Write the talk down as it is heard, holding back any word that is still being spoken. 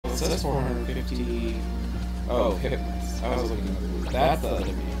Well, it says 450... Oh, hit points. I was looking at the blue. That's the other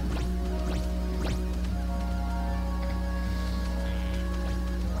game.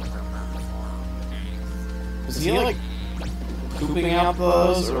 Is he, like, pooping out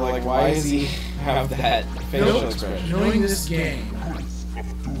those? Or, like, why does he have that facial expression? Knowing this game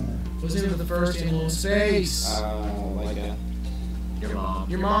was into the first animal in space. Like a... Your mom.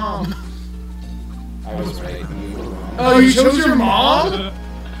 Your mom. I was right. You were wrong. Oh, you chose your mom?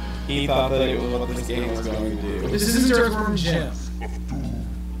 He thought that it was what this game was going to do. This isn't Earthworm Jim.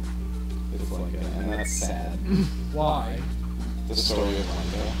 It's like a... And that's sad. Why? The story of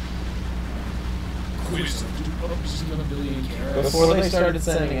Longo. Before they started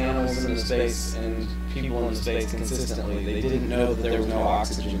sending animals into space and people into space consistently, they didn't know that there was no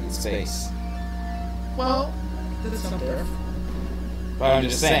oxygen in space. Well, that's not there. But I'm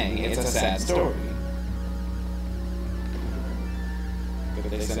just saying, it's a sad story. That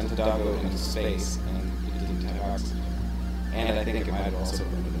they sent a doggo into space and it didn't have oxygen. And I think it might have also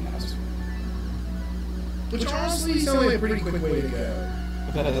been an atmosphere. Which honestly sounds like a pretty quick way to go.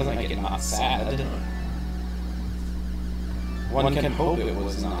 But that doesn't make it not sad. One can hope it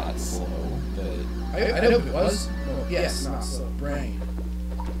was not slow, but... I'd hope it was. Well, yes, not slow. Brain.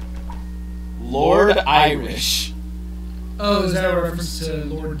 Lord Irish. Oh, is that a reference to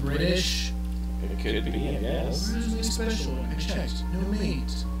Lord British? It could be, I guess. Really special. I checked. No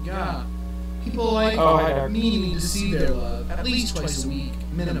mate. Yeah. People like me to see their love at least twice a week,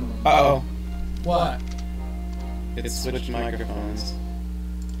 minimum. Uh-oh. What? It's switched microphones.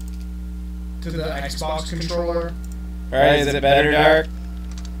 To the Xbox controller? Alright, is it better, Dark?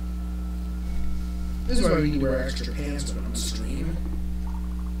 This is why we need to wear extra pants when I'm on stream.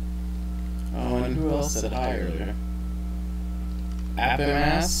 Oh, and who else said hi earlier?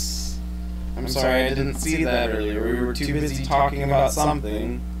 Appimass? I'm sorry, I didn't see that earlier. We were too busy talking about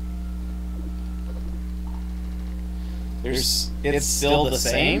something. It's still the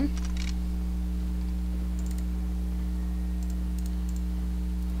same?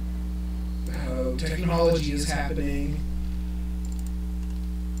 Oh, technology is happening.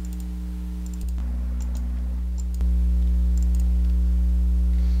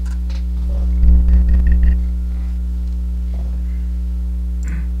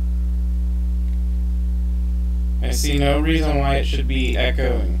 I see no reason why it should be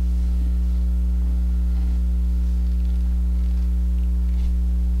echoing.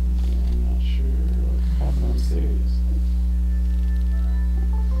 I'm not sure what happened upstairs.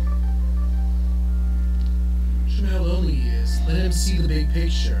 Show him how lonely he is. Let him see the big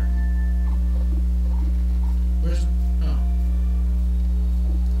picture. Where's... Oh.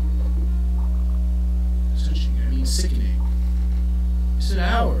 Touching, I mean sickening. You said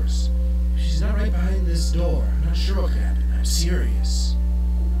hours. If she's not right behind this door, I'm not sure what could happen. I'm serious.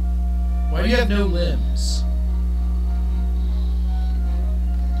 Why do you have no limbs?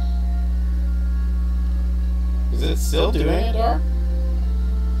 Is it still doing it, Dark?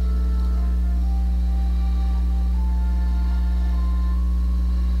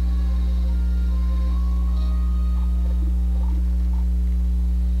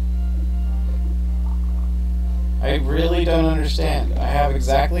 I really don't understand. I have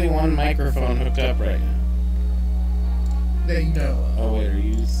exactly one microphone hooked up right now. That you know of. Oh wait, are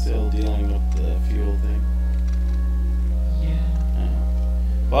you still dealing with the fuel thing? Yeah.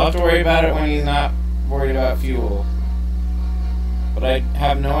 Oh. We'll have to worry about it when he's not worried about fuel. But I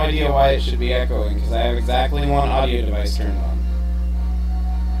have no idea why it should be echoing, because I have exactly one audio device turned on.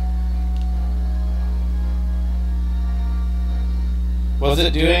 Was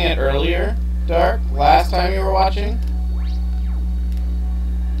it doing it earlier, Dark? Last time you were watching?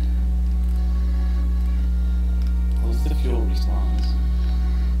 Close the fuel response.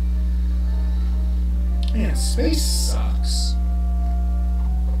 Man, space sucks.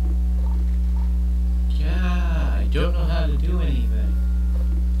 Yeah, I don't know how to do anything.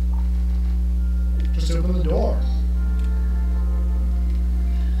 Just open the door.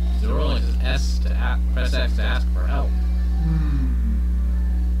 The door only says S to press X to ask for help.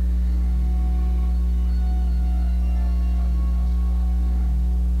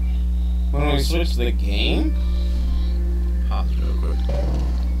 When we switch the game? Pause real quick.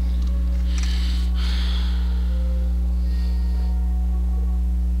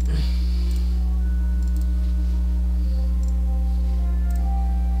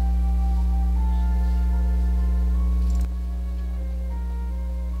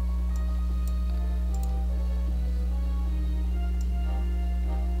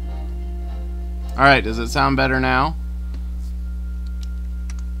 Alright, does it sound better now?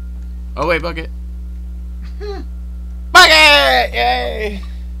 Oh wait, Bucket. Bucket! Yay!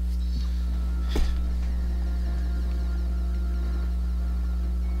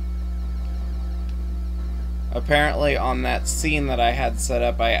 Apparently, on that scene that I had set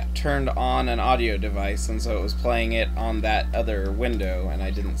up, I turned on an audio device, and so it was playing it on that other window, and I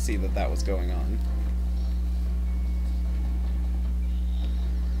didn't see that that was going on.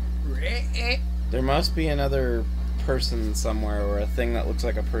 There must be another person somewhere, or a thing that looks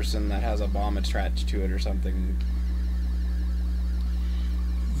like a person that has a bomb attached to it or something.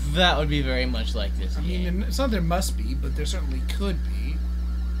 That would be very much like this game. I mean, it's not there must be, but there certainly could be.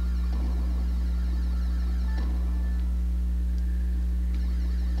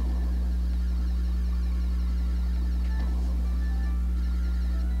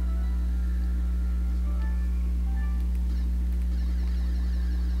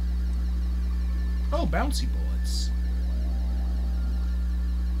 Oh, bouncy bullets.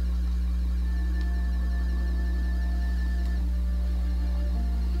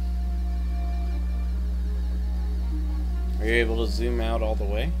 Are you able to zoom out all the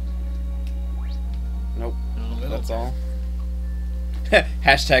way? Nope. That's all.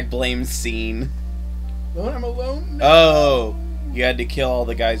 Hashtag blame scene. When I'm alone? No. Oh! You had to kill all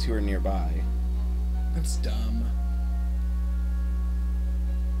the guys who were nearby. That's dumb.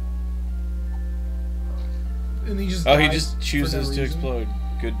 And he just He dies just for chooses no to reason. explode.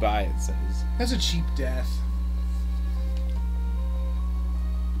 Goodbye, it says. That's a cheap death.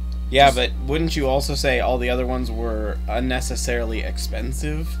 Yeah, but wouldn't you also say all the other ones were unnecessarily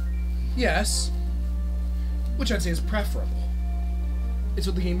expensive? Yes. Which I'd say is preferable. It's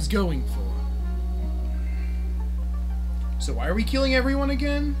what the game's going for. So why are we killing everyone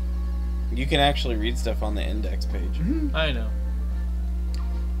again? You can actually read stuff on the index page. Mm-hmm. I know.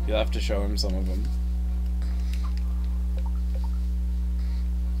 You'll have to show him some of them.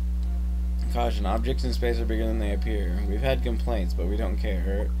 Caution, objects in space are bigger than they appear. We've had complaints, but we don't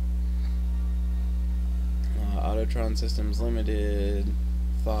care. Autotron Systems Limited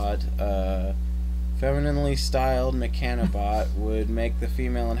thought femininely styled Mechanobot would make the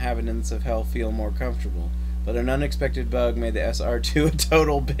female inhabitants of Hell feel more comfortable, but an unexpected bug made the SR2 a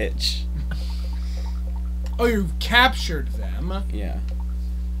total bitch. Oh, you've captured them. Yeah.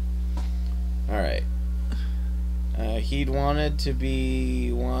 Alright. He'd wanted to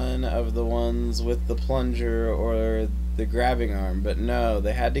be one of the ones with the plunger or the grabbing arm, but no,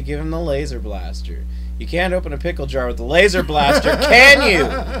 they had to give him the laser blaster. You can't open a pickle jar with the laser blaster, can you?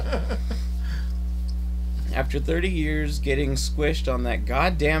 After 30 years getting squished on that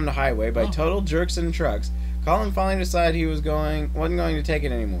goddamned highway by total jerks and trucks, Colin finally decided he wasn't going to take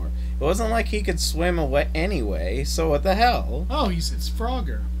it anymore. It wasn't like he could swim away anyway, so what the hell? Oh, it's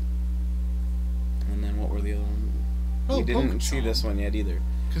Frogger. And then what were the other ones? Oh, We didn't Pokemon. see this one yet either.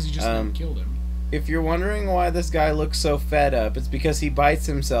 Because you just killed him. If you're wondering why this guy looks so fed up, it's because he bites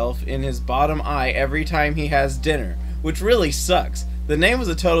himself in his bottom eye every time he has dinner, which really sucks. The name was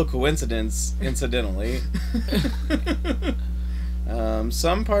a total coincidence, incidentally.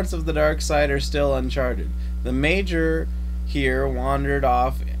 Some parts of the dark side are still uncharted. The Major here wandered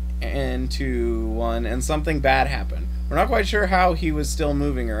off into one, and something bad happened. We're not quite sure how he was still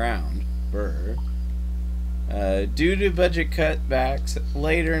moving around. Brr. Due to budget cutbacks,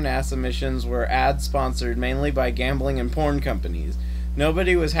 later NASA missions were ad-sponsored mainly by gambling and porn companies.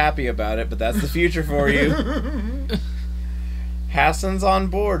 Nobody was happy about it, but that's the future for you. Hassan's on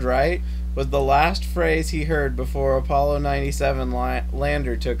board, right? Was the last phrase he heard before Apollo 97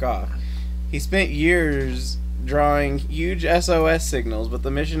 lander took off. He spent years drawing huge SOS signals, but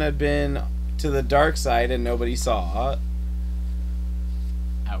the mission had been to the dark side and nobody saw.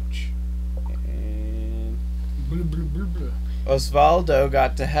 Ouch. Osvaldo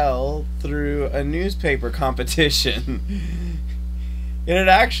got to hell through a newspaper competition. It had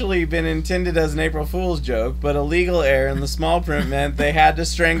actually been intended as an April Fool's joke, but a legal error in the small print meant they had to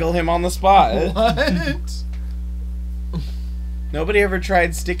strangle him on the spot. What? Nobody ever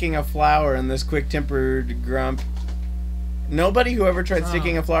tried sticking a flower in this quick-tempered grump. Nobody who ever tried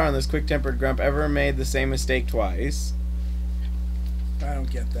sticking a flower in this quick-tempered grump ever made the same mistake twice. I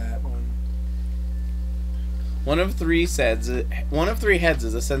don't get that one. One of three heads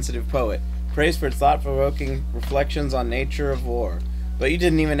is a sensitive poet, praised for thought-provoking reflections on nature of war. But you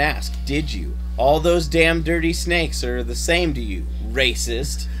didn't even ask, did you? All those damn dirty snakes are the same to you,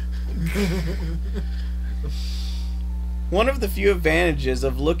 racist. One of the few advantages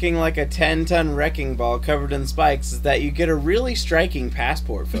of looking like a 10-ton wrecking ball covered in spikes is that you get a really striking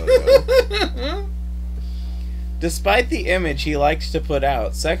passport photo. Despite the image he liked to put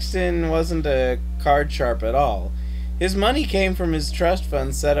out, Sexton wasn't a card sharp at all. His money came from his trust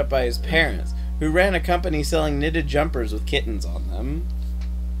fund set up by his parents, who ran a company selling knitted jumpers with kittens on them.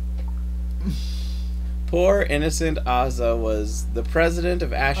 Poor innocent Ozza was the president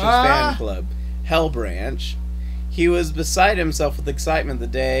of Ash's fan club, Hell Branch, He was beside himself with excitement the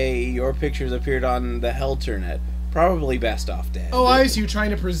day your pictures appeared on the Helternet. Probably best off dead. Oh, I see. You're trying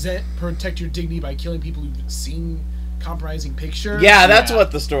to protect your dignity by killing people who've seen compromising pictures? Yeah, that's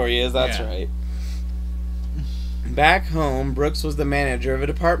what the story is. That's Yeah. right. Back home, Brooks was the manager of a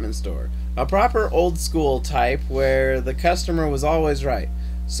department store. A proper old-school type where the customer was always right.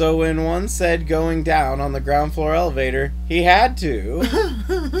 So when one said going down on the ground floor elevator, he had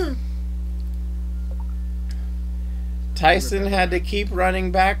to. Tyson had to keep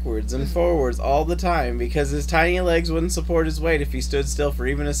running backwards and forwards all the time because his tiny legs wouldn't support his weight if he stood still for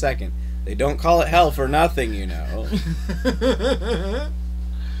even a second. They don't call it hell for nothing, you know.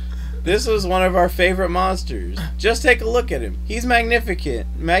 This was one of our favorite monsters. Just take a look at him. He's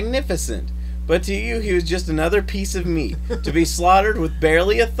magnificent. But to you, he was just another piece of meat to be slaughtered with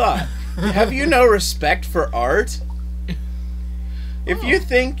barely a thought. Have you no respect for art? If you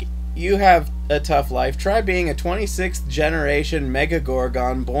think you have a tough life, try being a 26th generation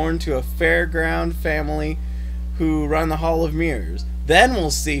Megagorgon born to a fairground family who run the Hall of Mirrors. Then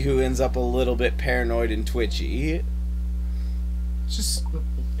we'll see who ends up a little bit paranoid and twitchy. It's just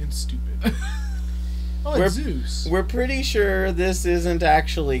and stupid. Oh, it's Zeus. We're pretty sure this isn't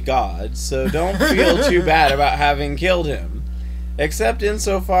actually God, so don't feel too bad about having killed him. Except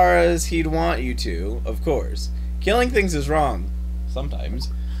insofar as he'd want you to, of course. Killing things is wrong. Sometimes.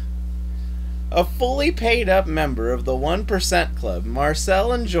 A fully paid up member of the 1% Club,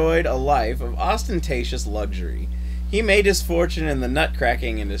 Marcel enjoyed a life of ostentatious luxury. He made his fortune in the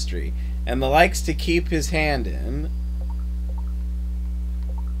nutcracking industry, and likes to keep his hand in.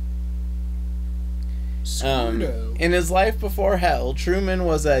 In his life before hell, Truman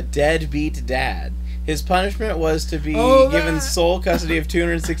was a deadbeat dad. His punishment was to be given sole custody of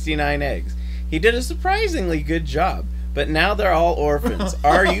 269 eggs. He did a surprisingly good job, but now they're all orphans.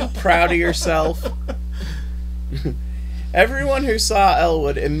 Are you proud of yourself? Everyone who saw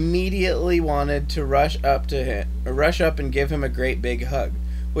Elwood immediately wanted to rush up and give him a great big hug,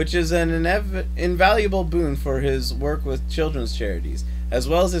 which is an invaluable boon for his work with children's charities, as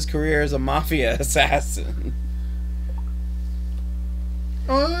well as his career as a mafia assassin.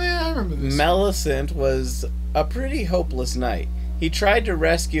 Oh, yeah, I remember this. Millicent was a pretty hopeless knight. He tried to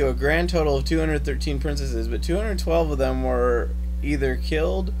rescue a grand total of 213 princesses, but 212 of them were either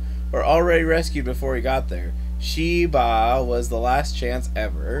killed or already rescued before he got there. Sheba was the last chance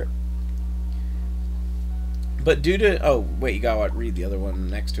ever. But due to... Oh, wait, you gotta read the other one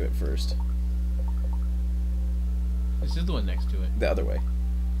next to it first. This is the one next to it. The other way.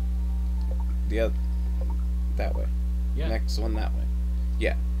 That way. Yeah. Next one that way.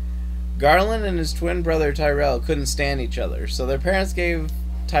 Yeah. Garland and his twin brother Tyrell couldn't stand each other, so their parents gave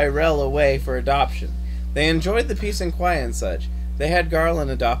Tyrell away for adoption. They enjoyed the peace and quiet and such. They had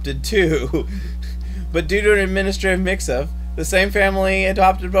Garland adopted too. But due to an administrative mix-up, the same family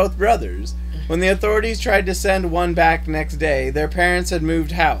adopted both brothers. When the authorities tried to send one back next day, their parents had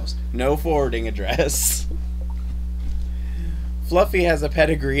moved house. No forwarding address. Fluffy has a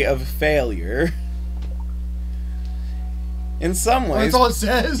pedigree of failure. In some ways... That's all it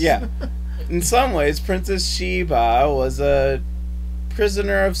says? Yeah. In some ways, Princess Sheba was a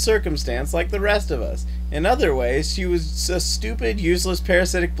prisoner of circumstance like the rest of us. In other ways, she was a stupid, useless,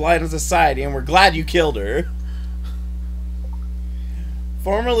 parasitic blight on society, and we're glad you killed her.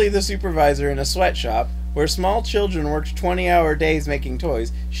 Formerly the supervisor in a sweatshop, where small children worked 20-hour days making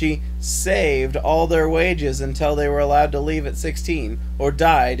toys, she saved all their wages until they were allowed to leave at 16, or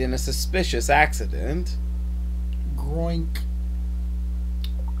died in a suspicious accident. Groink.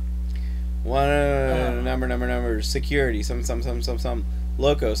 Number, security, some,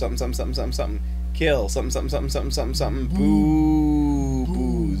 loco, something, kill, something,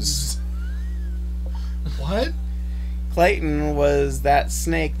 booze. What? Clayton was that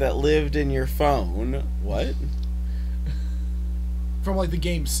snake that lived in your phone. What? From, like, the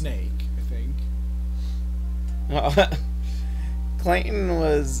game Snake, I think. Clayton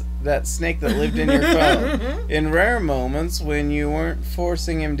was that snake that lived in your phone. In rare moments, when you weren't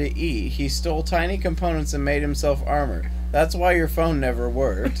forcing him to eat, he stole tiny components and made himself armor. That's why your phone never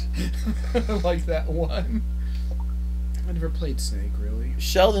worked. Like that one. I never played Snake, really.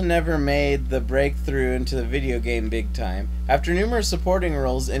 Sheldon never made the breakthrough into the video game big time. After numerous supporting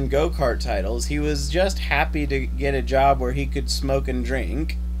roles in go-kart titles, he was just happy to get a job where he could smoke and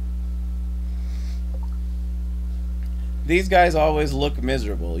drink. These guys always look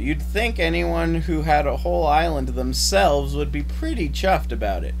miserable. You'd think anyone who had a whole island to themselves would be pretty chuffed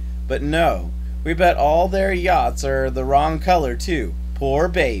about it. But no. We bet all their yachts are the wrong color, too. Poor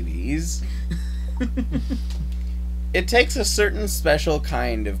babies. It takes a certain special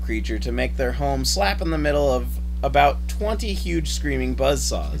kind of creature to make their home slap in the middle of about 20 huge screaming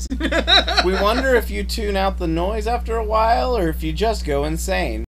buzzsaws. We wonder if you tune out the noise after a while, or if you just go insane.